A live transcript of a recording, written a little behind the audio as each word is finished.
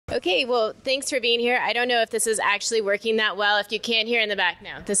Okay, well, thanks for being here. I don't know if this is actually working that well. If you can't hear in the back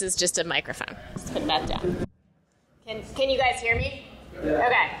now, this is just a microphone. Let's put that down. Can you guys hear me? Yeah.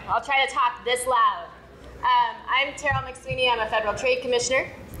 Okay, I'll try to talk this loud. I'm Terrell McSweeny. I'm a Federal Trade Commissioner.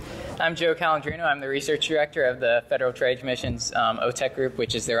 I'm Joe Calandrino. I'm the Research Director of the Federal Trade Commission's OTEC group,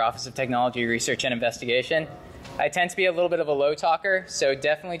 which is their Office of Technology Research and Investigation. I tend to be a little bit of a low talker, so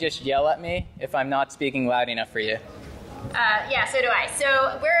definitely just yell at me if I'm not speaking loud enough for you. Yeah, so do I. So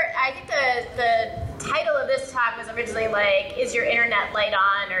I think the title of this talk was originally like, is your internet light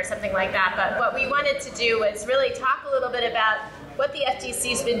on, or something like that. But what we wanted to do was really talk a little bit about what the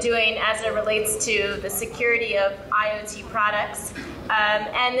FTC's been doing as it relates to the security of IoT products,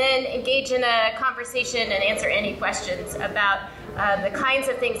 and then engage in a conversation and answer any questions about the kinds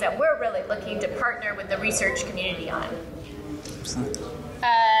of things that we're really looking to partner with the research community on.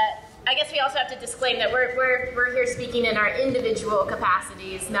 I guess we also have to disclaim that we're here speaking in our individual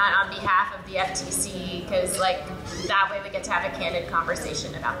capacities, not on behalf of the FTC, because that way we get to have a candid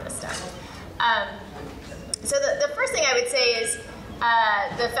conversation about this stuff. So the first thing I would say is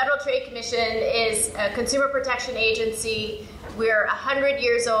the Federal Trade Commission is a consumer protection agency. We're 100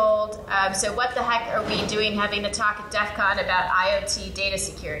 years old, so what the heck are we doing having a talk at DEF CON about IoT data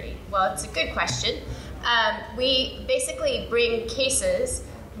security? Well, it's a good question. We basically bring cases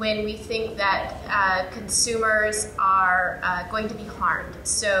when we think that consumers are going to be harmed.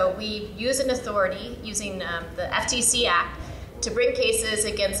 So we use an authority using the FTC Act to bring cases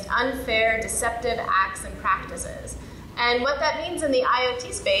against unfair, deceptive acts and practices. And what that means in the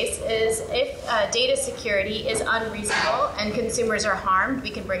IoT space is if data security is unreasonable and consumers are harmed, we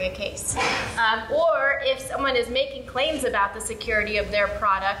can bring a case. Or if someone is making claims about the security of their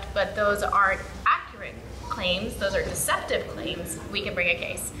product, but those aren't accurate claims, those are deceptive claims, we can bring a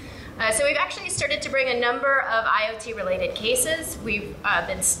case. So we've actually started to bring a number of IoT-related cases. We've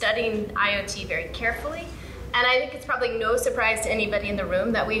been studying IoT very carefully. And I think it's probably no surprise to anybody in the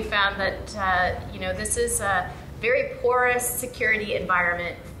room that we found that this is a very porous security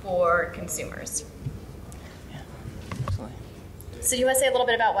environment for consumers. Yeah, absolutely. So you want to say a little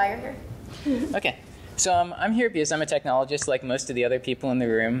bit about why you're here? Okay. So I'm here because I'm a technologist like most of the other people in the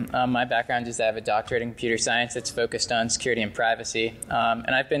room. My background is I have a doctorate in computer science that's focused on security and privacy.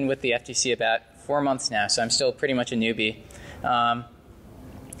 And I've been with the FTC about 4 months now, so I'm still pretty much a newbie.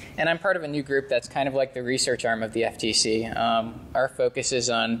 And I'm part of a new group that's kind of like the research arm of the FTC. Our focus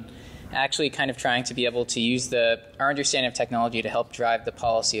is on actually kind of trying to be able to use our understanding of technology to help drive the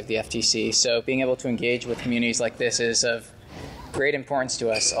policy of the FTC. So being able to engage with communities like this is of great importance to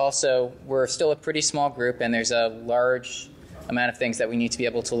us. Also, we're still a pretty small group, and there's a large amount of things that we need to be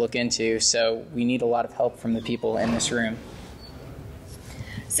able to look into, so we need a lot of help from the people in this room.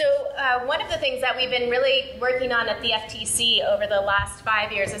 So one of the things that we've been really working on at the FTC over the last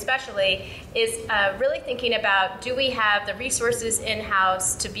 5 years especially is really thinking about, do we have the resources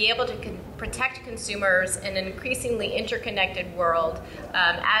in-house to be able to protect consumers in an increasingly interconnected world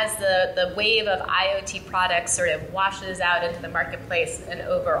as the wave of IoT products sort of washes out into the marketplace and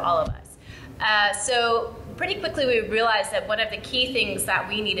over all of us. So pretty quickly we realized that one of the key things that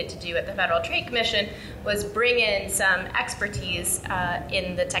we needed to do at the Federal Trade Commission was bring in some expertise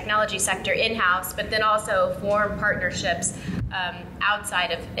in the technology sector in-house, but then also form partnerships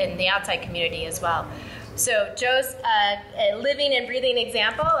in the outside community as well. So Joe's a living and breathing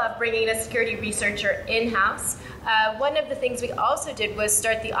example of bringing a security researcher in-house. One of the things we also did was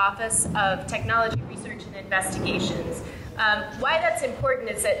start the Office of Technology Research and Investigations. Why that's important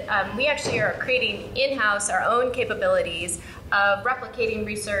is that we actually are creating in-house our own capabilities of replicating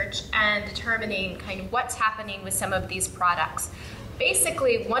research and determining kind of what's happening with some of these products.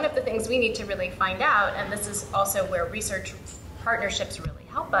 Basically, one of the things we need to really find out, and this is also where research partnerships really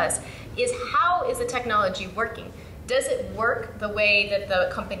help us, is how is the technology working? Does it work the way that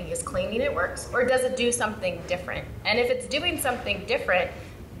the company is claiming it works, or does it do something different? And if it's doing something different,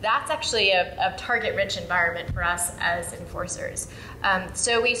 that's actually a target-rich environment for us as enforcers.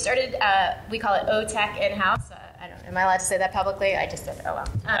 So we started, we call it OTEC in-house. I don't know, am I allowed to say that publicly? I just said, oh well.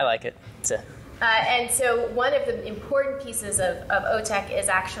 I like it. And so one of the important pieces of OTEC is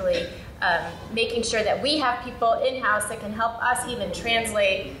actually making sure that we have people in-house that can help us even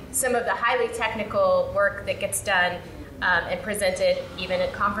translate some of the highly technical work that gets done and presented even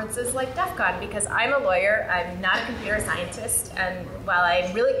at conferences like DEF CON, because I'm a lawyer, I'm not a computer scientist, and while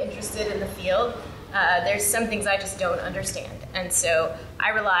I'm really interested in the field, there's some things I just don't understand. And so I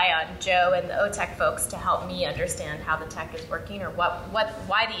rely on Joe and the OTEC folks to help me understand how the tech is working, or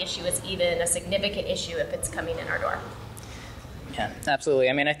why the issue is even a significant issue if it's coming in our door. Yeah, absolutely.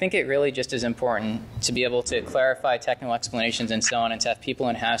 I mean, I think it really just is important to be able to clarify technical explanations and so on, and to have people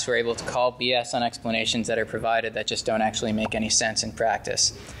in-house who are able to call BS on explanations that are provided that just don't actually make any sense in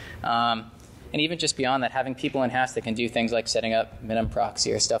practice. And even just beyond that, having people in-house that can do things like setting up minimum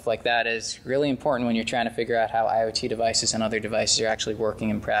proxy or stuff like that is really important when you're trying to figure out how IoT devices and other devices are actually working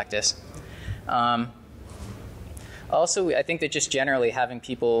in practice. Also, I think that just generally having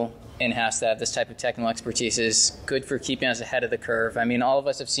people in-house that have this type of technical expertise is good for keeping us ahead of the curve. I mean, all of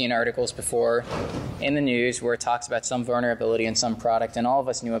us have seen articles before in the news where it talks about some vulnerability in some product, and all of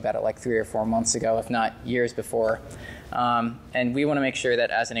us knew about it like 3 or 4 months ago, if not years before. And we want to make sure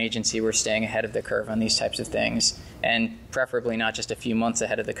that as an agency we're staying ahead of the curve on these types of things, and preferably not just a few months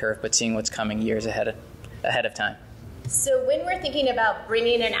ahead of the curve, but seeing what's coming years ahead of time. So when we're thinking about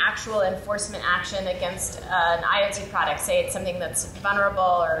bringing an actual enforcement action against an IoT product, say it's something that's vulnerable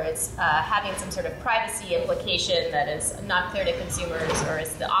or it's having some sort of privacy implication that is not clear to consumers, or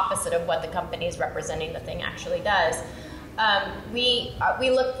is the opposite of what the company is representing the thing actually does, we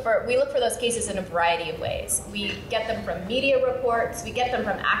look for those cases in a variety of ways. We get them from media reports, we get them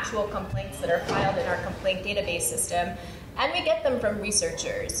from actual complaints that are filed in our complaint database system, and we get them from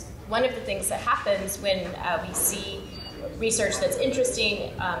researchers. One of the things that happens when we see research that's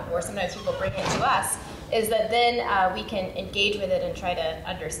interesting, or sometimes people bring it to us, is that then we can engage with it and try to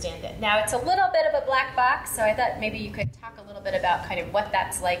understand it. Now, it's a little bit of a black box, so I thought maybe you could talk a little bit about kind of what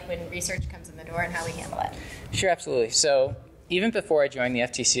that's like when research comes in the door and how we handle it. Sure, absolutely. So even before I joined the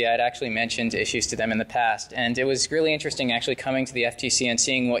FTC, I'd actually mentioned issues to them in the past, and it was really interesting actually coming to the FTC and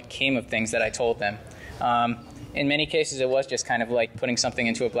seeing what came of things that I told them. In many cases, it was just kind of like putting something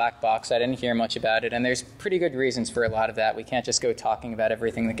into a black box. I didn't hear much about it, and there's pretty good reasons for a lot of that. We can't just go talking about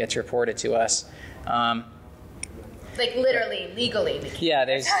everything that gets reported to us. Like literally, legally. Yeah,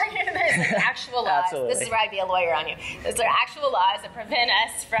 there's actual laws. Absolutely. This is where I'd be a lawyer on you. There's actual laws that prevent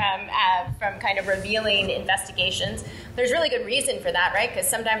us from kind of revealing investigations. There's really good reason for that, right? Because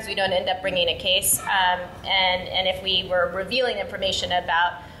sometimes we don't end up bringing a case, and if we were revealing information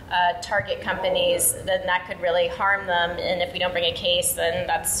about target companies, then that could really harm them, and if we don't bring a case, then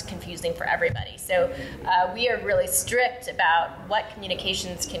that's confusing for everybody. So we are really strict about what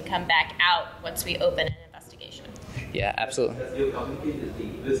communications can come back out once we open an investigation. Yeah, absolutely. Does your communicate the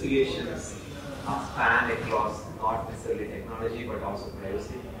investigations span across not necessarily technology but also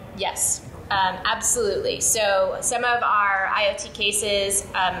privacy? Yes, absolutely. So some of our IoT cases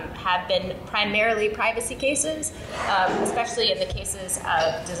have been primarily privacy cases, especially in the cases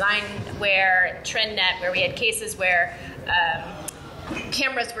of DesignWare, TrendNet, where we had cases where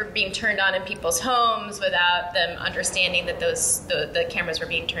cameras were being turned on in people's homes without them understanding that the cameras were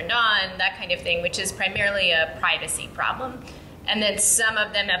being turned on, that kind of thing, which is primarily a privacy problem. And then some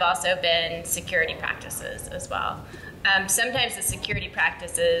of them have also been security practices as well. Sometimes the security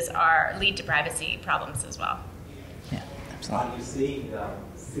practices lead to privacy problems as well. Yeah, absolutely. Are you seeing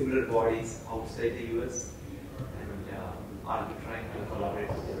similar bodies outside the US, and are you trying to collaborate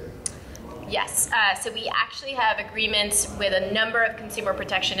with them? Yes, so we actually have agreements with a number of consumer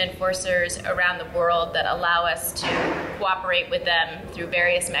protection enforcers around the world that allow us to cooperate with them through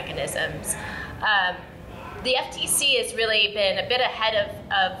various mechanisms. The FTC has really been a bit ahead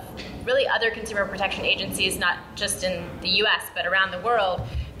of really other consumer protection agencies, not just in the US, but around the world,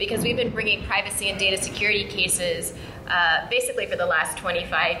 because we've been bringing privacy and data security cases basically for the last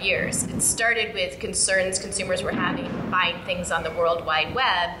 25 years. It started with concerns consumers were having buying things on the World Wide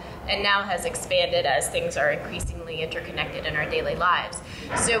Web, and now has expanded as things are increasingly interconnected in our daily lives.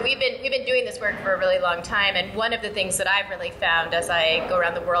 So we've been doing this work for a really long time, and one of the things that I've really found as I go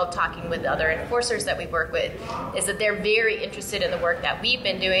around the world talking with other enforcers that we work with is that they're very interested in the work that we've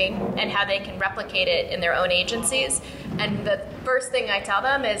been doing and how they can replicate it in their own agencies. And the first thing I tell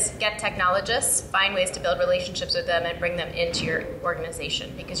them is get technologists, find ways to build relationships with them and bring them into your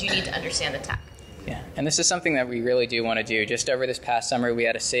organization, because you need to understand the tech. Yeah, and this is something that we really do want to do. Just over this past summer, we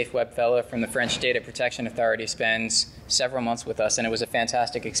had a Safe Web Fellow from the French Data Protection Authority spend several months with us, and it was a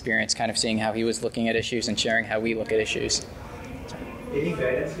fantastic experience kind of seeing how he was looking at issues and sharing how we look at issues. Any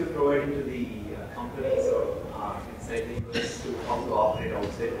guidance you're providing to the companies or inside the US to how to operate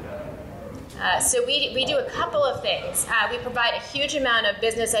outside? So we do a couple of things. We provide a huge amount of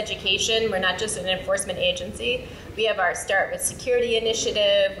business education. We're not just an enforcement agency. We have our Start with Security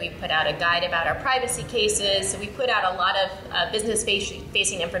initiative. We put out a guide about our privacy cases. So we put out a lot of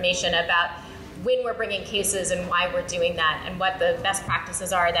business-facing information about when we're bringing cases and why we're doing that and what the best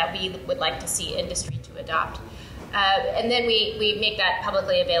practices are that we would like to see industry to adopt. And then we make that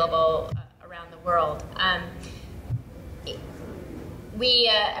publicly available around the world.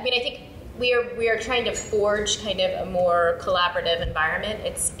 I think we are trying to forge kind of a more collaborative environment.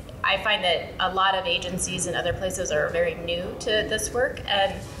 I find that a lot of agencies and other places are very new to this work,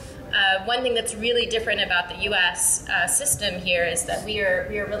 and one thing that's really different about the U.S. System here is that we are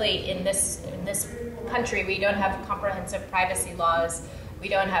really in this country. We don't have comprehensive privacy laws. We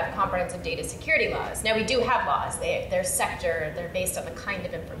don't have comprehensive data security laws. Now, we do have laws. They're based on the kind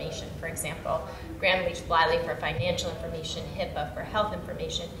of information. For example, Gramm-Leach-Bliley for financial information, HIPAA for health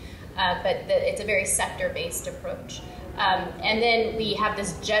information. But it's a very sector-based approach. And then we have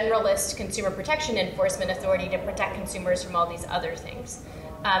this generalist consumer protection enforcement authority to protect consumers from all these other things.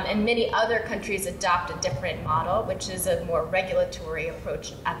 And many other countries adopt a different model, which is a more regulatory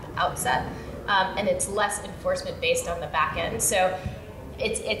approach at the outset. And it's less enforcement based on the back end. So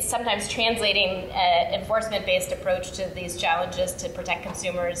it's sometimes translating an enforcement-based approach to these challenges to protect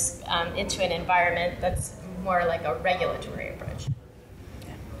consumers into an environment that's more like a regulatory approach.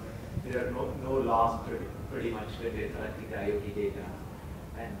 There are no laws pretty much related to the IoT data,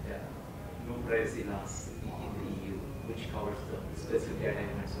 and no privacy laws in the EU, which covers the specific data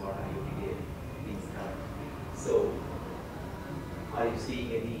elements or IoT data things are. So, are you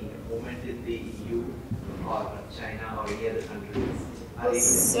seeing any movement in the EU or China or any other countries?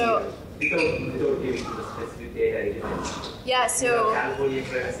 So, without giving to the specific data elements. Yeah, so California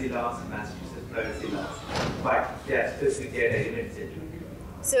privacy laws, Massachusetts privacy laws, but there are specific data elements in it.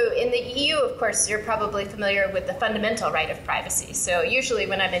 So in the EU, of course, you're probably familiar with the fundamental right of privacy. So usually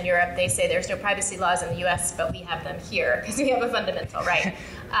when I'm in Europe, they say there's no privacy laws in the US, but we have them here because we have a fundamental right.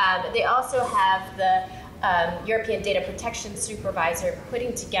 They also have the European Data Protection Supervisor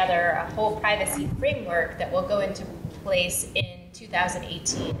putting together a whole privacy framework that will go into place in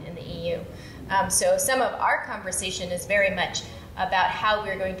 2018 in the EU. So some of our conversation is very much about how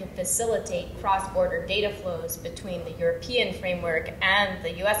we're going to facilitate cross-border data flows between the European framework and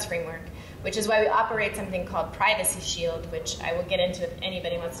the US framework, which is why we operate something called Privacy Shield, which I will get into if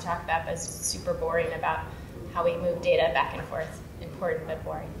anybody wants to talk about, but it's super boring about how we move data back and forth. Important, but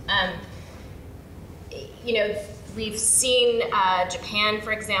boring. We've seen Japan,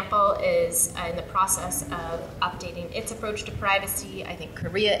 for example, is in the process of updating its approach to privacy. I think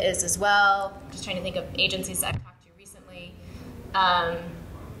Korea is as well. I'm just trying to think of agencies that I've talked to recently.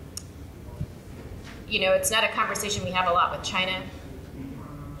 It's not a conversation we have a lot with China.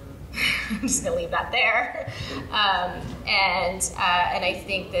 I'm just going to leave that there. And I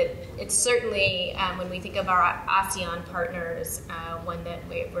think that it's certainly, when we think of our ASEAN partners, one that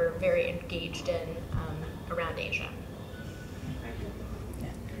we're very engaged in around Asia. Yeah.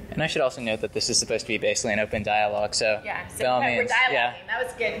 And I should also note that this is supposed to be basically an open dialogue, so yeah, so we're dialoguing. Yeah. That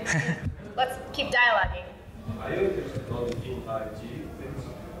was good. Let's keep dialoguing. Are you interested in IoT things?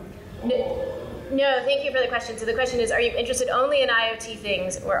 No, thank you for the question. So the question is, are you interested only in IoT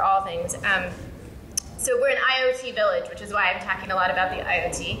things or all things? So we're an IoT village, which is why I'm talking a lot about the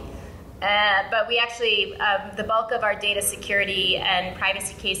IoT. But we actually, the bulk of our data security and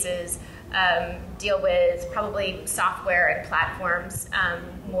privacy cases deal with probably software and platforms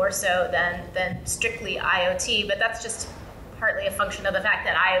more so than strictly IoT. But that's just partly a function of the fact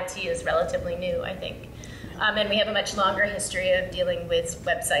that IoT is relatively new, I think. And we have a much longer history of dealing with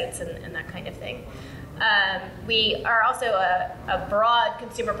websites and that kind of thing. We are also a broad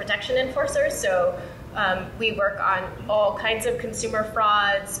consumer protection enforcer, so we work on all kinds of consumer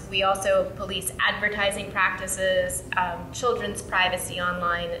frauds. We also police advertising practices, children's privacy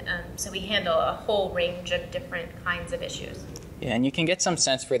online, so we handle a whole range of different kinds of issues. Yeah, and you can get some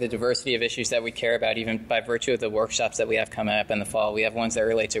sense for the diversity of issues that we care about even by virtue of the workshops that we have coming up in the fall. We have ones that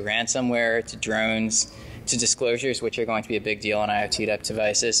relate to ransomware, to drones, to disclosures, which are going to be a big deal on IoT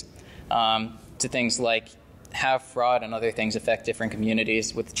devices, to things like how fraud and other things affect different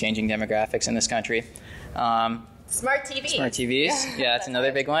communities with the changing demographics in this country. Smart TVs. Smart TVs, yeah, that's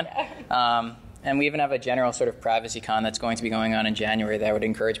another big one. And we even have a general sort of privacy con that's going to be going on in January that I would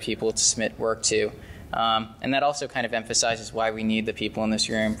encourage people to submit work to. And that also kind of emphasizes why we need the people in this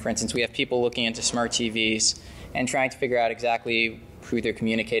room. For instance, we have people looking into smart TVs and trying to figure out exactly who they're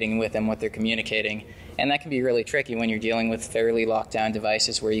communicating with and what they're communicating. And that can be really tricky when you're dealing with fairly locked down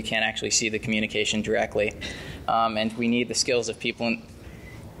devices where you can't actually see the communication directly. And we need the skills of people. And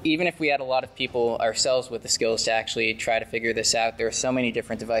even if we had a lot of people ourselves with the skills to actually try to figure this out, there are so many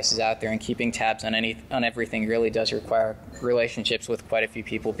different devices out there, and keeping tabs on everything really does require relationships with quite a few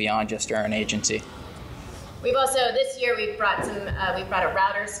people beyond just our own agency. We've also, this year, we brought a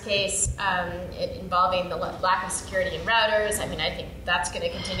routers case involving the lack of security in routers. I mean, I think that's going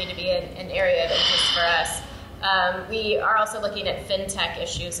to continue to be an area of interest for us. We are also looking at fintech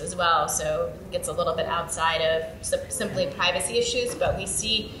issues as well, so it gets a little bit outside of simply privacy issues, but we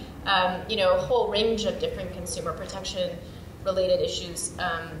see a whole range of different consumer protection related issues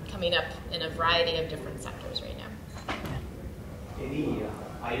coming up in a variety of different sectors right now. Any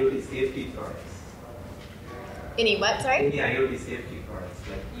IoT safety products? Any what, sorry? Any IoT safety products,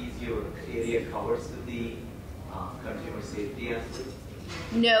 like is your area covers with the consumer safety aspect?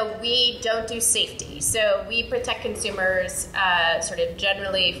 No, we don't do safety. So we protect consumers sort of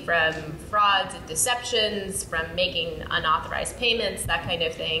generally from frauds and deceptions, from making unauthorized payments, that kind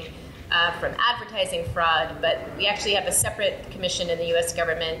of thing, from advertising fraud. But we actually have a separate commission in the U.S.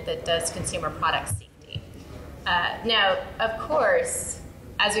 government that does consumer product safety. Now, of course,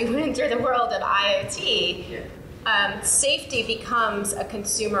 as we enter the world of IoT, safety becomes a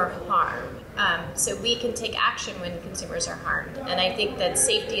consumer harm. So we can take action when consumers are harmed. And I think that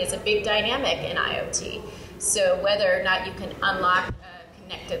safety is a big dynamic in IoT. So whether or not you can unlock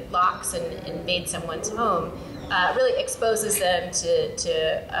connected locks and invade someone's home really exposes them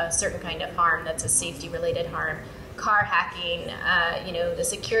to a certain kind of harm that's a safety-related harm. Car hacking, the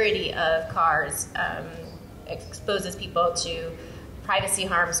security of cars exposes people to privacy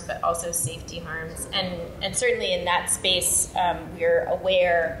harms, but also safety harms. And certainly in that space, we're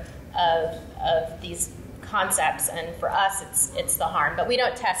aware of these concepts, and for us, it's the harm. But we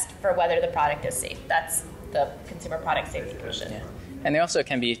don't test for whether the product is safe. That's the Consumer Product Safety Commission. Yeah. And there also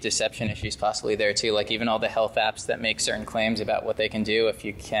can be deception issues possibly there too, like even all the health apps that make certain claims about what they can do. If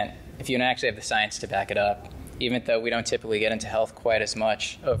you don't actually have the science to back it up, even though we don't typically get into health quite as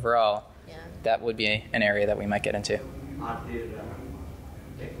much overall, that would be an area that we might get into. Are there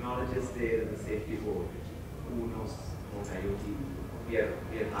technologists there in the safety board who knows about IoT? We are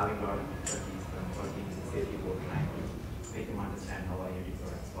having a lot of difficulties from working in the safety board trying to make them understand how IoT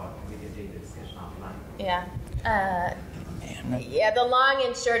products work. We can take the discussion offline. The long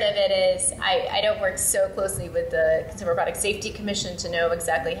and short of it is I don't work so closely with the Consumer Product Safety Commission to know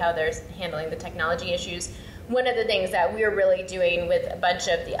exactly how they're handling the technology issues. One of the things that we're really doing with a bunch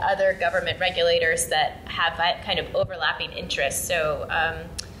of the other government regulators that have that kind of overlapping interests, so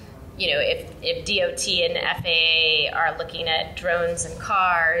if DOT and FAA are looking at drones and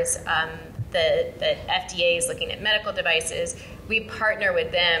cars, the FDA is looking at medical devices, we partner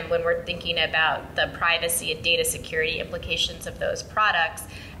with them when we're thinking about the privacy and data security implications of those products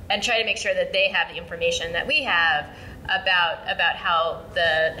and try to make sure that they have the information that we have about how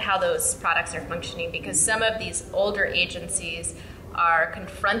those products are functioning, because some of these older agencies are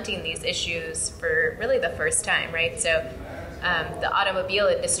confronting these issues for really the first time, right? So the automobile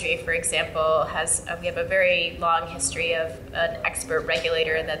industry, for example, we have a very long history of an expert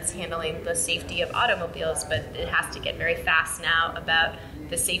regulator that's handling the safety of automobiles, but it has to get very fast now about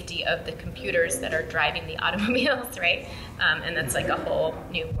the safety of the computers that are driving the automobiles, right? And that's like a whole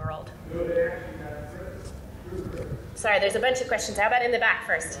new world. Sorry, there's a bunch of questions. How about in the back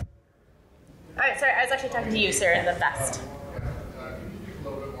first? All right, sorry, I was actually talking to you, sir, in the best. Can you speak a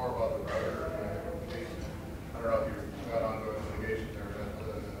little bit more about the router implementation? I don't know if you've got ongoing litigation there,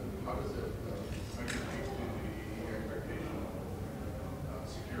 but how does it speak to the expectation of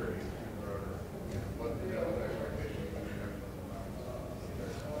security in the router? What the expectation of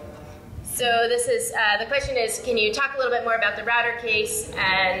So this is, the question is, can you talk a little bit more about the router case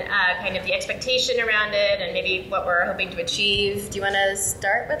and kind of the expectation around it and maybe what we're hoping to achieve? Do you want to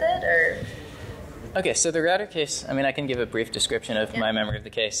start with it, or? Okay, so the router case, I can give a brief description of my memory of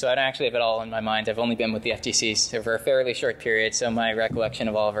the case. So I don't actually have it all in my mind. I've only been with the FTC over a fairly short period, so my recollection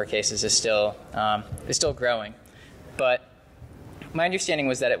of all of our cases is still growing. But my understanding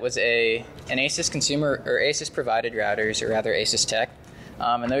was that it was an ASUS consumer or ASUS provided routers, or rather ASUS tech.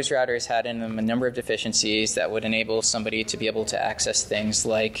 And those routers had in them a number of deficiencies that would enable somebody to be able to access things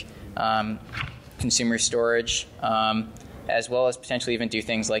like consumer storage, as well as potentially even do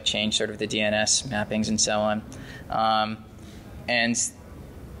things like change sort of the DNS mappings and so on. And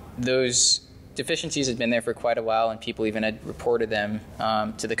those deficiencies had been there for quite a while, and people even had reported them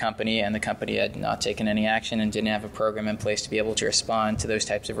to the company, and the company had not taken any action and didn't have a program in place to be able to respond to those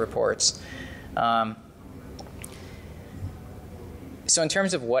types of reports. So in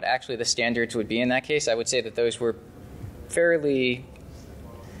terms of what actually the standards would be in that case, I would say that those were fairly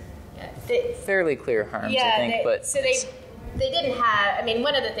clear harms, I think. They didn't have,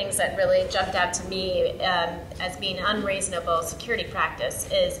 one of the things that really jumped out to me as being unreasonable security practice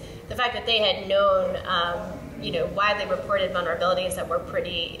is the fact that they had known, widely reported vulnerabilities that were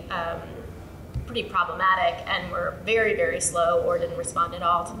pretty problematic and were very, very slow or didn't respond at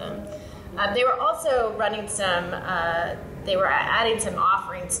all to them. They were also running they were adding some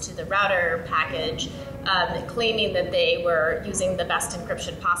offerings to the router package claiming that they were using the best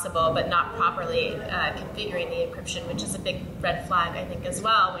encryption possible, but not properly configuring the encryption, which is a big red flag, I think, as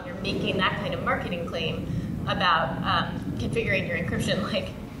well, when you're making that kind of marketing claim about configuring your encryption, like,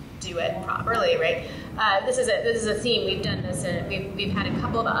 do it properly, right? This is a theme. We've done this, and we've had a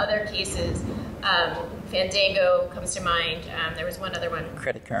couple of other cases. Fandango comes to mind. There was one other one.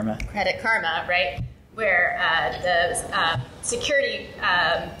 Credit Karma. Credit Karma, right? Where the security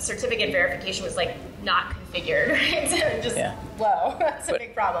certificate verification was like not configured, right? So just whoa, that's a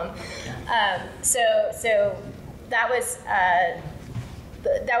big problem. So that was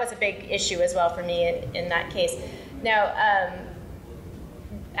a big issue as well for me in that case. Now,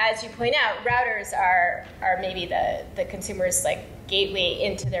 as you point out, routers are maybe the consumer's like gateway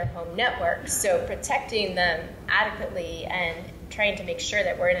into their home network. So protecting them adequately and trying to make sure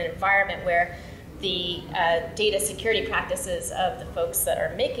that we're in an environment where the data security practices of the folks that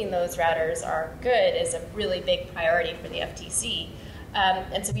are making those routers are good is a really big priority for the FTC.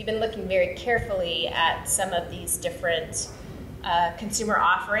 And so we've been looking very carefully at some of these different consumer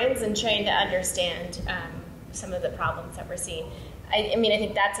offerings and trying to understand some of the problems that we're seeing. I mean, I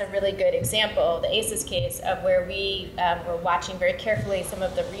think that's a really good example, the ACES case, of where we were watching very carefully some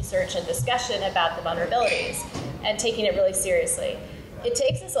of the research and discussion about the vulnerabilities and taking it really seriously. It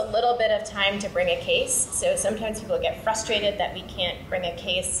takes us a little bit of time to bring a case, so sometimes people get frustrated that we can't bring a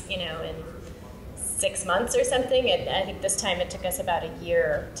case, in 6 months or something, and I think this time it took us about a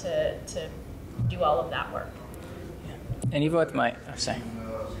year to do all of that work. Yeah. And even with my,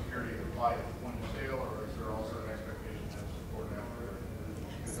 security apply at the point of sale, or is there also an expectation to support after?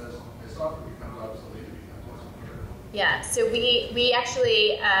 Because as software becomes obsolete, it becomes insecure. Yeah, so we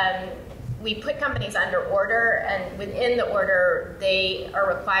actually we put companies under order, and within the order, they are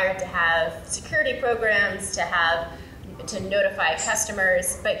required to have security programs, to notify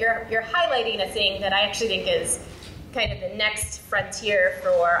customers. But you're highlighting a thing that I actually think is kind of the next frontier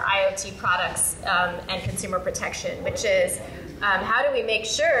for IoT products and consumer protection, which is how do we make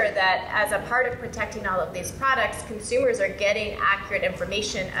sure that as a part of protecting all of these products, consumers are getting accurate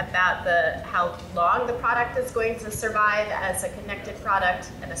information about how long the product is going to survive as a connected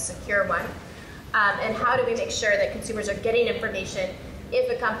product and a secure one, and how do we make sure that consumers are getting information if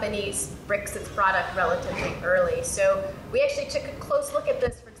a company bricks its product relatively early. So we actually took a close look at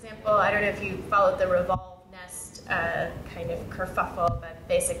this. For example, I don't know if you followed the Revolve Nest kind of kerfuffle, but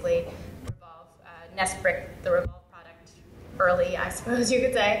basically Revolve Nest bricked the Revolve product early, I suppose you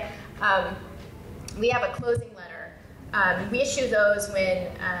could say. We have a closing letter. We issue those when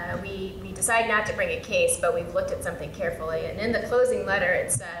we decide not to bring a case, but we've looked at something carefully. And in the closing letter,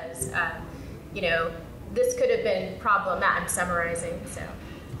 it says, this could have been problematic. I'm summarizing, so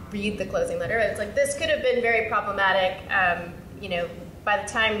read the closing letter. It's like, this could have been very problematic. By the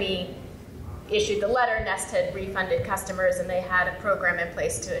time we issued the letter, Nest had refunded customers, and they had a program in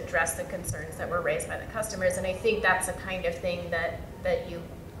place to address the concerns that were raised by the customers. And I think that's the kind of thing that you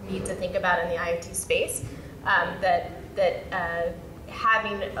need to think about in the IoT space, that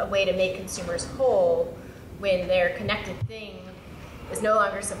having a way to make consumers whole when their connected thing is no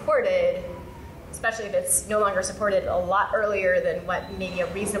longer supported, especially if it's no longer supported a lot earlier than what maybe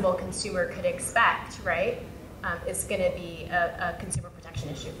a reasonable consumer could expect, right, is going to be a consumer protection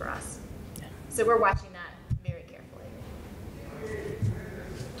issue for us. So we're watching that very carefully.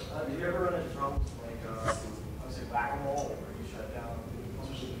 Do you ever run into troubles like, I would say, whack-a-mole, where you shut down,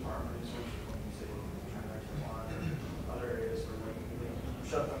 especially farm research, when you say transaction line, or other areas where you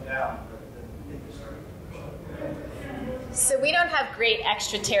shut them down, but then you start shutting them down? So we don't have great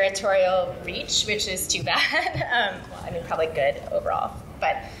extraterritorial reach, which is too bad. Probably good overall.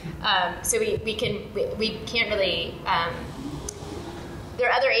 But so we can't really. There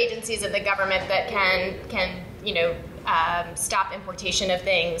are other agencies of the government that can stop importation of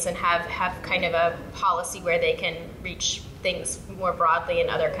things and have kind of a policy where they can reach things more broadly in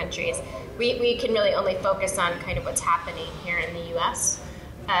other countries. We can really only focus on kind of what's happening here in the U.S.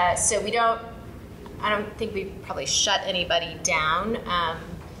 So I don't think we've probably shut anybody down.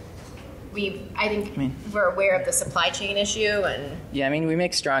 We're aware of the supply chain issue, and we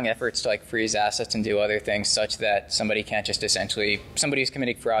make strong efforts to freeze assets and do other things such that somebody who's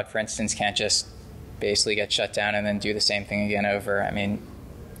committing fraud, for instance, can't just basically get shut down and then do the same thing again over.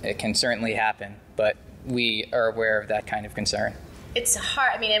 It can certainly happen, but we are aware of that kind of concern. It's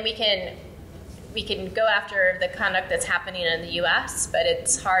hard. And we can go after the conduct that's happening in the U.S., but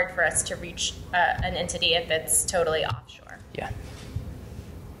it's hard for us to reach an entity if it's totally offshore. Yeah.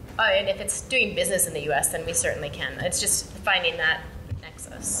 Oh, and if it's doing business in the U.S., then we certainly can. It's just finding that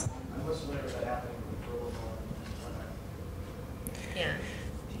nexus. I was familiar with that happening with Yeah.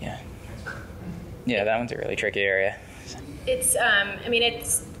 Yeah. Yeah, that one's a really tricky area. It's, I mean,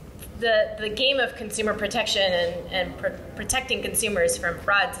 it's the game of consumer protection and protecting consumers from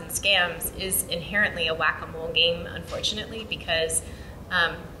frauds and scams is inherently a whack-a-mole game, unfortunately, because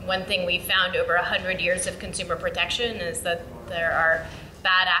one thing we've found over 100 years of consumer protection is that there are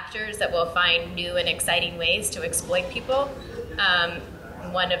bad actors that will find new and exciting ways to exploit people.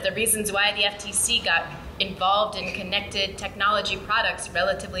 One of the reasons why the FTC got involved in connected technology products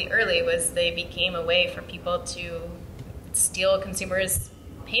relatively early was they became a way for people to steal consumers'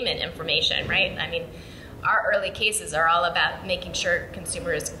 payment information, right? I mean, our early cases are all about making sure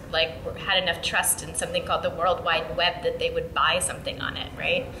consumers had enough trust in something called the World Wide Web that they would buy something on it,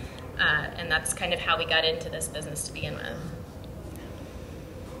 right? And that's kind of how we got into this business to begin with.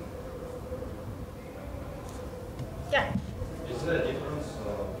 Yeah. Is there a difference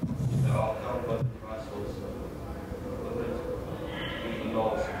in the outcome but the price was with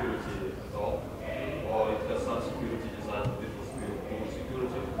no security at all? Or it has some security design but it was poor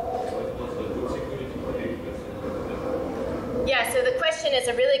security? Or it was a good security but it was Yeah, so the question is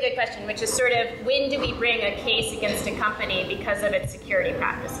a really good question, which is sort of when do we bring a case against a company because of its security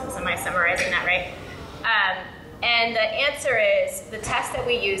practices? Am I summarizing that right? And the answer is the test that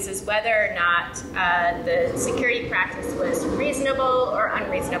we use is whether or not the security practice was reasonable or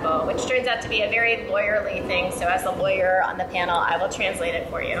unreasonable, which turns out to be a very lawyerly thing. So as a lawyer on the panel, I will translate it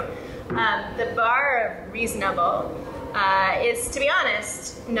for you. The bar of reasonable is, to be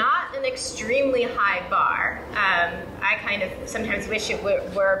honest, not an extremely high bar. I kind of sometimes wish it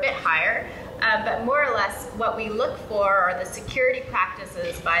were a bit higher. But more or less what we look for are the security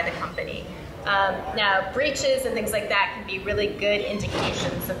practices by the company. Now, breaches and things like that can be really good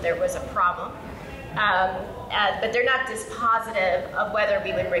indications that there was a problem, but they're not dispositive of whether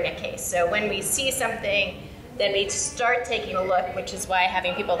we would bring a case. So when we see something, then we start taking a look, which is why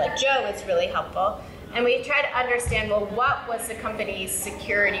having people like Joe is really helpful. And we try to understand, well, what was the company's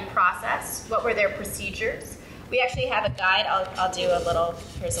security process? What were their procedures? We actually have a guide. I'll do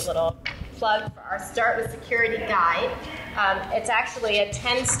here's a little plug for our Start with Security guide. It's actually a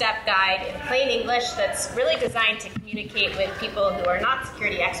 10-step guide in plain English that's really designed to communicate with people who are not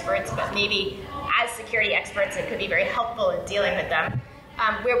security experts, but maybe as security experts it could be very helpful in dealing with them,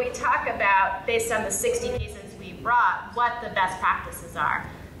 where we talk about, based on the 60 cases we brought, what the best practices are.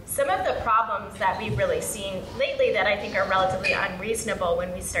 Some of the problems that we've really seen lately that I think are relatively unreasonable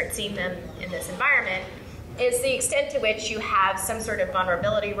when we start seeing them in this environment is the extent to which you have some sort of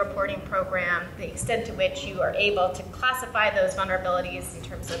vulnerability reporting program, the extent to which you are able to classify those vulnerabilities in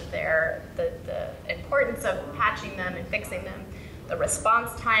terms of the importance of patching them and fixing them, the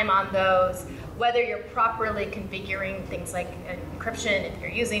response time on those, whether you're properly configuring things like encryption if you're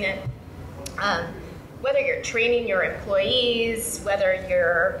using it, whether you're training your employees, whether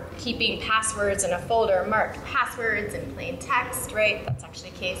you're keeping passwords in a folder marked passwords in plain text, right? That's actually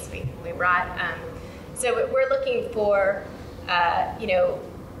a case we brought. So we're looking for,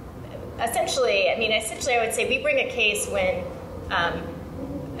 essentially I would say we bring a case when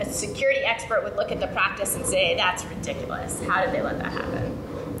a security expert would look at the practice and say, that's ridiculous. How did they let that happen?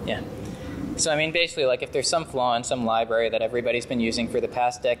 Yeah. So, basically, if there's some flaw in some library that everybody's been using for the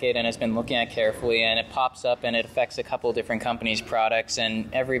past decade and has been looking at carefully, and it pops up and it affects a couple different companies' products,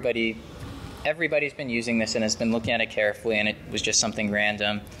 and everybody's been using this and has been looking at it carefully, and it was just something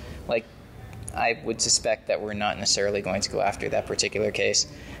random, I would suspect that we're not necessarily going to go after that particular case.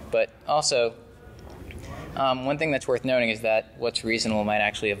 But also, one thing that's worth noting is that what's reasonable might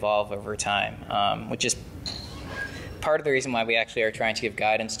actually evolve over time, which is part of the reason why we actually are trying to give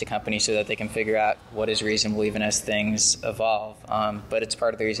guidance to companies so that they can figure out what is reasonable even as things evolve. But it's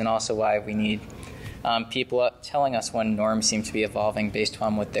part of the reason also why we need people telling us when norms seem to be evolving based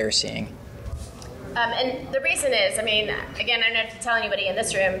upon what they're seeing. And the reason is, again, I don't have to tell anybody in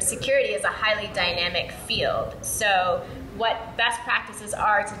this room, security is a highly dynamic field. So what best practices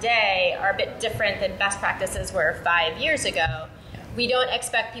are today are a bit different than best practices were 5 years ago. We don't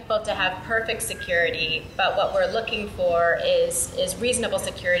expect people to have perfect security, but what we're looking for is reasonable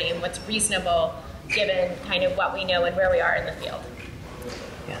security and what's reasonable given kind of what we know and where we are in the field.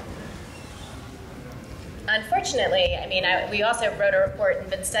 Yeah. Unfortunately, we also wrote a report and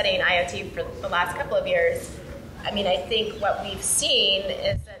been studying IoT for the last couple of years. I think what we've seen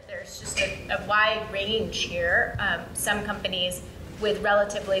is that there's just a wide range here. Some companies with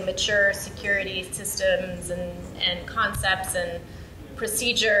relatively mature security systems and concepts and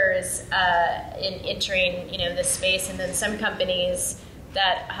procedures in entering this space, and then some companies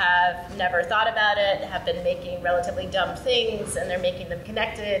that have never thought about it, have been making relatively dumb things, and they're making them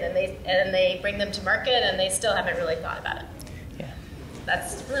connected, and they bring them to market, and they still haven't really thought about it. Yeah.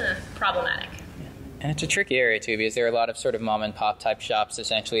 That's problematic. Yeah. And it's a tricky area too, because there are a lot of sort of mom and pop type shops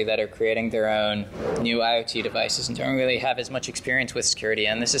essentially that are creating their own new IoT devices and don't really have as much experience with security.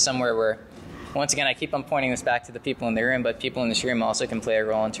 And this is somewhere where, once again, I keep on pointing this back to the people in the room, but people in this room also can play a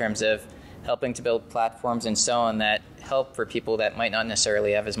role in terms of helping to build platforms and so on that help for people that might not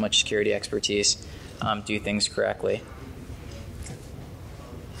necessarily have as much security expertise do things correctly.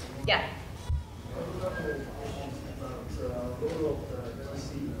 Yeah.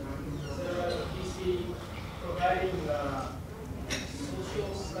 Providing the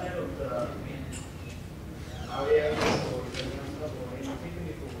social side of the awareness or the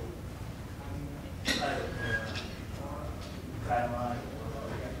technical side of the guideline,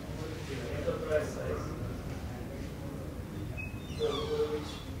 the enterprise side. So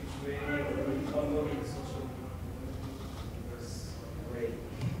which way we promote social way?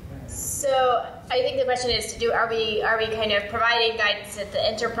 So I think the question is, are we kind of providing guidance at the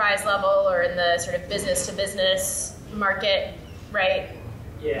enterprise level or in the sort of business to business market, right?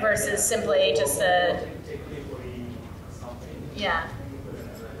 Yeah, versus simply just a technically something. Yeah.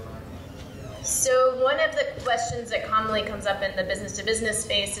 So one of the questions that commonly comes up in the business to business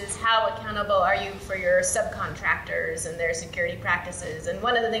space is how accountable are you for your subcontractors and their security practices? And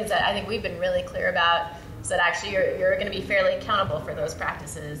one of the things that I think we've been really clear about is that actually you're going to be fairly accountable for those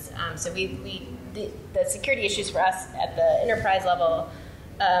practices. So the security issues for us at the enterprise level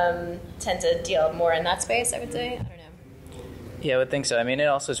tend to deal more in that space, I would say. I don't know. Yeah, I would think so. I mean, it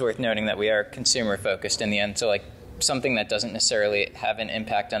also is worth noting that we are consumer focused in the end. So like something that doesn't necessarily have an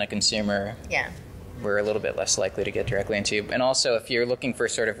impact on a consumer, we're a little bit less likely to get directly into. And also, if you're looking for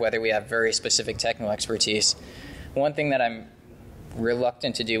sort of whether we have very specific technical expertise, one thing that I'm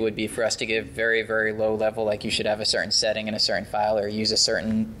reluctant to do would be for us to give very, very low level, like you should have a certain setting in a certain file or use a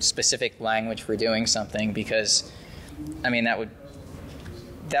certain specific language for doing something, because, I mean, that would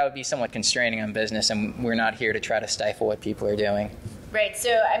be somewhat constraining on business, and we're not here to try to stifle what people are doing. Right.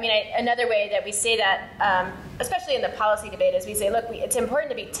 So, I mean, another way that we say that, especially in the policy debate, is we say, look, it's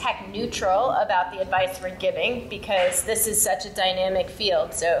important to be tech neutral about the advice we're giving because this is such a dynamic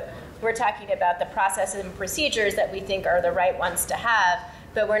field. So we're talking about the processes and procedures that we think are the right ones to have,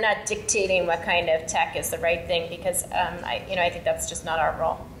 but we're not dictating what kind of tech is the right thing because, I think that's just not our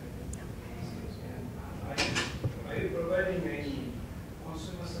role. Are you providing any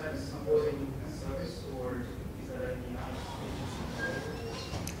consumer side supporting service, or is there any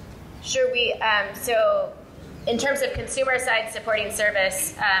Sure. So in terms of consumer side supporting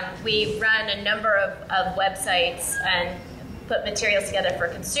service, we run a number of websites and put materials together for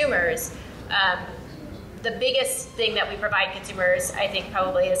consumers. The biggest thing that we provide consumers, I think,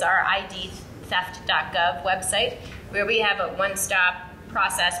 probably is our idtheft.gov website, where we have a one-stop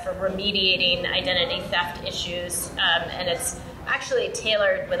process for remediating identity theft issues, and it's actually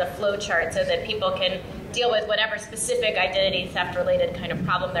tailored with a flow chart so that people can deal with whatever specific identity theft related kind of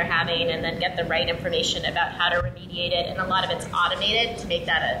problem they're having and then get the right information about how to remediate it. And a lot of it's automated to make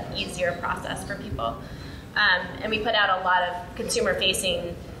that an easier process for people. And we put out a lot of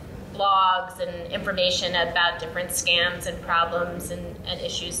consumer-facing blogs and information about different scams and problems and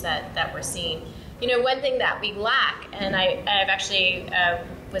issues that we're seeing. One thing that we lack, and I've actually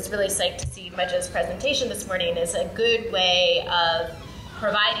was really psyched to see Mudge's presentation this morning, is a good way of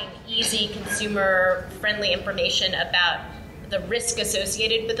providing easy consumer-friendly information about the risk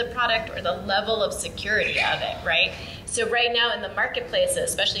associated with the product or the level of security of it, right? So right now in the marketplace,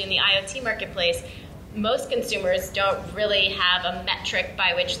 especially in the IoT marketplace, most consumers don't really have a metric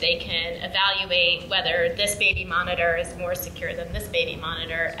by which they can evaluate whether this baby monitor is more secure than this baby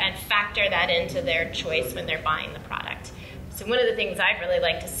monitor and factor that into their choice when they're buying the product. So one of the things I'd really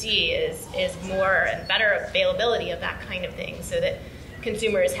like to see is more and better availability of that kind of thing so that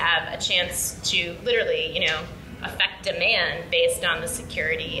consumers have a chance to literally, affect demand based on the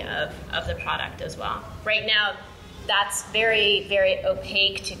security of the product as well. Right now, that's very, very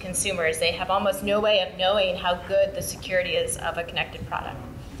opaque to consumers. They have almost no way of knowing how good the security is of a connected product.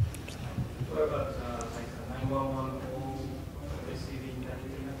 What about like 911 call receiving that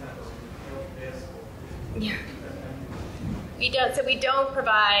help desk? Yeah. We don't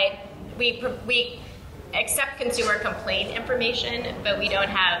provide. We accept consumer complaint information, but we don't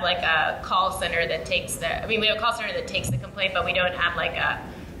have like a call center that takes the. We have a call center that takes the complaint, but we don't have like a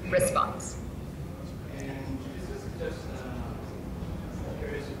response. Just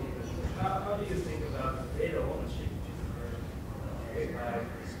curiosity, how do you think about data ownership?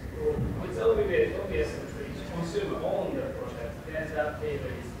 It's obvious that the consumer owns the product, then that data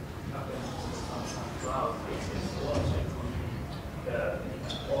is happening on some cloud, it's ownership on the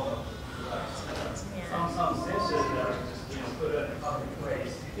owner of the device. Some sensors that are just put in a public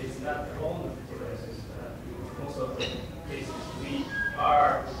place, it's not the owner of the device. most of the cases we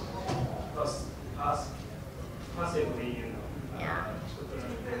are passively, put them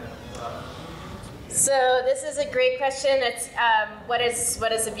in data. So this is a great question. It's what is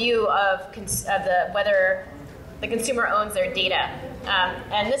the view of whether the consumer owns their data,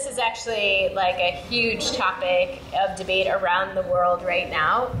 and this is actually like a huge topic of debate around the world right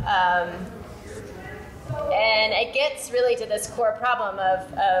now, and it gets really to this core problem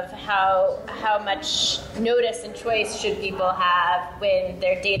of how much notice and choice should people have when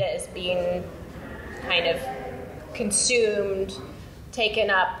their data is being kind of consumed, taken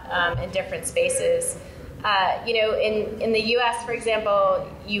up in different spaces. In the U.S., for example,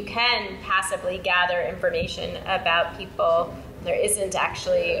 you can passively gather information about people. There isn't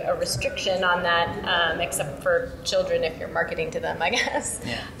actually a restriction on that, except for children if you're marketing to them, I guess.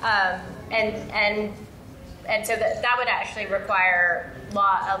 Yeah. And so that would actually require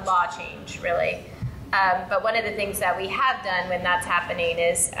a law change, really. But one of the things that we have done when that's happening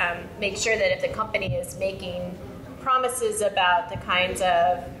is make sure that if the company is making promises about the kinds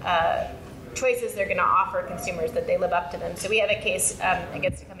of choices they're going to offer consumers, that they live up to them. So we have a case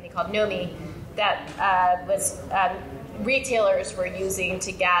against a company called Nomi that was retailers were using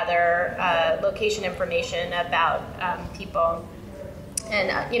to gather location information about people and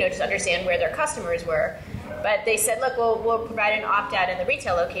just understand where their customers were. But they said, look, we'll provide an opt-out in the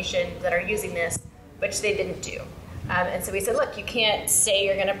retail location that are using this, which they didn't do. And so we said, look, you can't say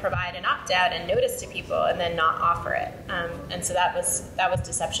you're going to provide an opt-out and notice to people and then not offer it. And so that was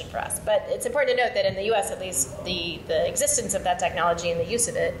deception for us. But it's important to note that in the U.S., at least, the existence of that technology and the use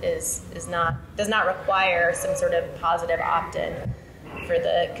of it does not require some sort of positive opt-in for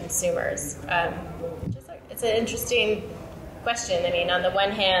the consumers. It's an interesting question. I mean, on the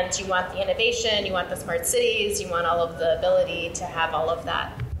one hand, you want the innovation, you want the smart cities, you want all of the ability to have all of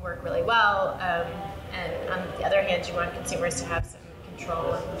that work really well. And on the other hand, you want consumers to have some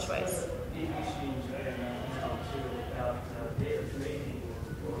control and choice.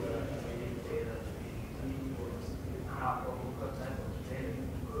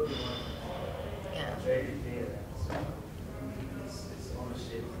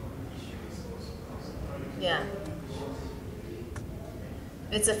 Yeah.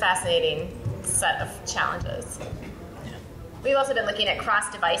 It's a fascinating set of challenges. We've also been looking at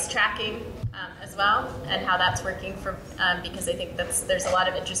cross-device tracking as well, and how that's working for because I think there's a lot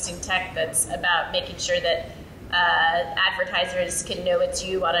of interesting tech that's about making sure that advertisers can know it's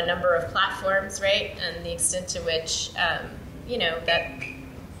you on a number of platforms, right? And the extent to which that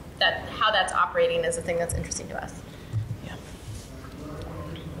how that's operating is a thing that's interesting to us.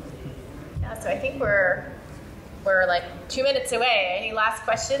 Yeah. So I think we're like 2 minutes away. Any last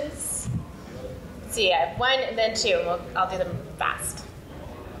questions? Let's see, I have one and then two, and I'll do them fast.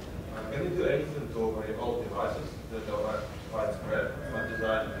 Can you do anything to overlay all devices that are widespread, not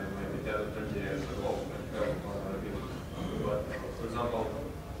designed maybe 10 or 20 years ago, but for example,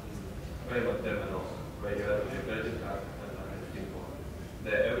 payment terminals, where you have your credit card and everything more.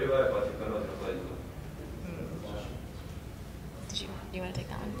 They're everywhere, but you cannot replace them. Do you want to take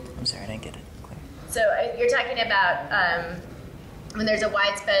that one? I'm sorry, I didn't get it clear. So you're talking about when there's a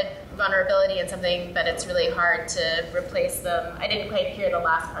widespread vulnerability in something, but it's really hard to replace them. I didn't quite hear the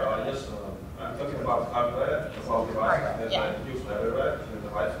last part of it. I'm talking about hardware, about devices that are used everywhere, in the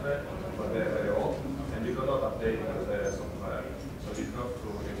widespread, but they're very old, and you cannot update the software. So you have to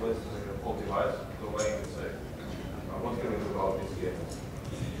replace the old device to make it safe. What can we do about this game?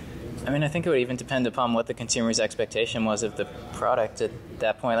 I mean, I think it would even depend upon what the consumer's expectation was of the product at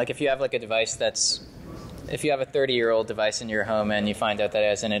that point. Like if you have like a device if you have a 30-year-old device in your home and you find out that it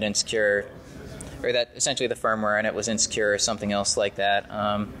has an insecure, or that essentially the firmware in it was insecure or something else like that,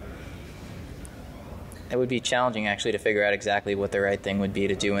 it would be challenging actually to figure out exactly what the right thing would be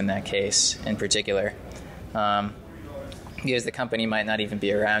to do in that case in particular. Because the company might not even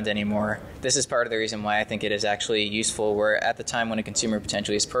be around anymore. This is part of the reason why I think it is actually useful where at the time when a consumer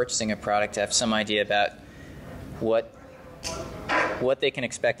potentially is purchasing a product to have some idea about what they can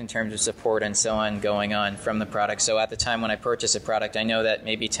expect in terms of support and so on going on from the product. So at the time when I purchase a product, I know that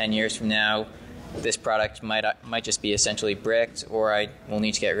maybe 10 years from now, this product might just be essentially bricked, or I will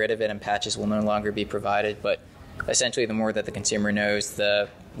need to get rid of it and patches will no longer be provided. But essentially the more that the consumer knows, the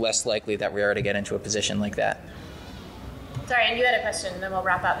less likely that we are to get into a position like that. Sorry, and you had a question, and then we'll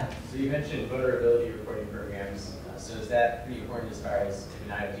wrap up. So you mentioned vulnerability reporting programs. So is that pretty important as far as if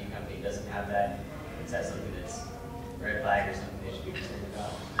an IoT company doesn't have that? Is that something that's red flag or something they should be concerned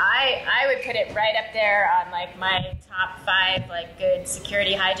about? I would put it right up there on like my top 5 like good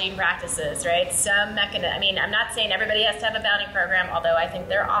security hygiene practices, right? Some mechanism. I mean, I'm not saying everybody has to have a bounty program, although I think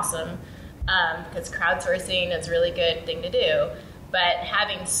they're awesome. because crowdsourcing is a really good thing to do. But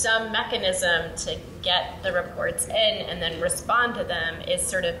having some mechanism to get the reports in and then respond to them is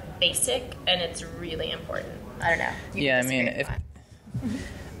sort of basic, and it's really important. I don't know. Yeah, I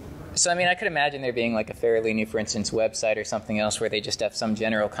mean, I could imagine there being like a fairly new, for instance, website or something else where they just have some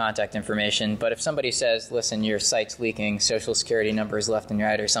general contact information. But if somebody says, listen, your site's leaking social security numbers left and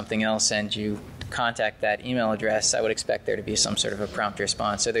right or something else, and you contact that email address, I would expect there to be some sort of a prompt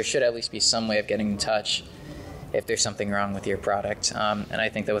response. So there should at least be some way of getting in touch if there's something wrong with your product. And I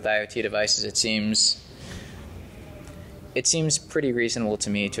think that with IoT devices, it seems pretty reasonable to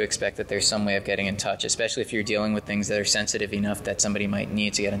me to expect that there's some way of getting in touch, especially if you're dealing with things that are sensitive enough that somebody might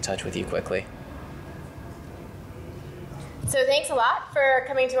need to get in touch with you quickly. So thanks a lot for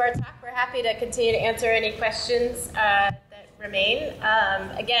coming to our talk. We're happy to continue to answer any questions that remain.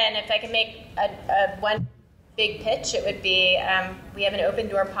 Again, if I can make one big pitch, it would be we have an open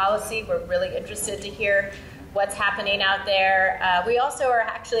door policy. We're really interested to hear what's happening out there. We also are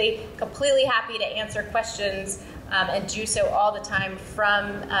actually completely happy to answer questions and do so all the time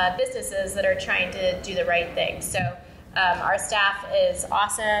from businesses that are trying to do the right thing. So our staff is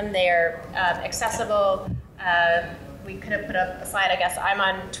awesome. They're accessible. We could have put up a slide, I guess. I'm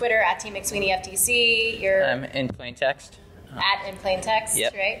on Twitter at T McSweeny FTC. I'm in plain text. At in plain text,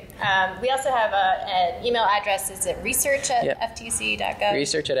 yep. Right? We also have an email address. Is it research@ftc.gov?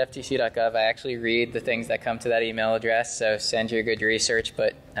 Research@ftc.gov. I actually read the things that come to that email address, so send your good research,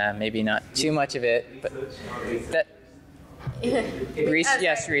 but maybe not too much of it. But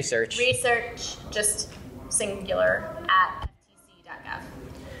yes, research. Research, just singular, at ftc.gov.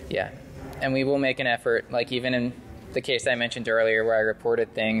 Yeah, and we will make an effort, like even in the case I mentioned earlier where I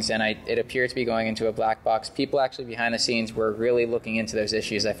reported things and it appeared to be going into a black box, people actually behind the scenes were really looking into those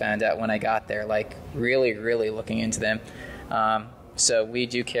issues. I found out when I got there, like really, really looking into them. So we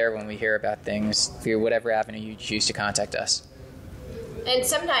do care when we hear about things through whatever avenue you choose to contact us. And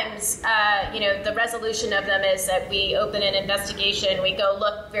sometimes, the resolution of them is that we open an investigation, we go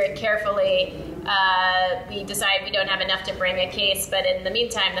look very carefully, we decide we don't have enough to bring a case, but in the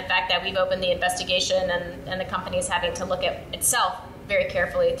meantime, the fact that we've opened the investigation and the company is having to look at itself very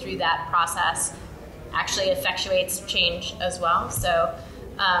carefully through that process actually effectuates change as well. So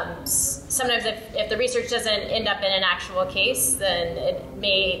sometimes if the research doesn't end up in an actual case, then it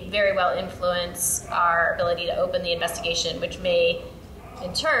may very well influence our ability to open the investigation, which may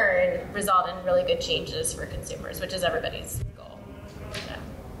in turn result in really good changes for consumers, which is everybody's goal. So.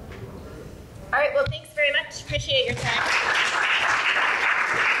 All right, well, thanks very much. Appreciate your time.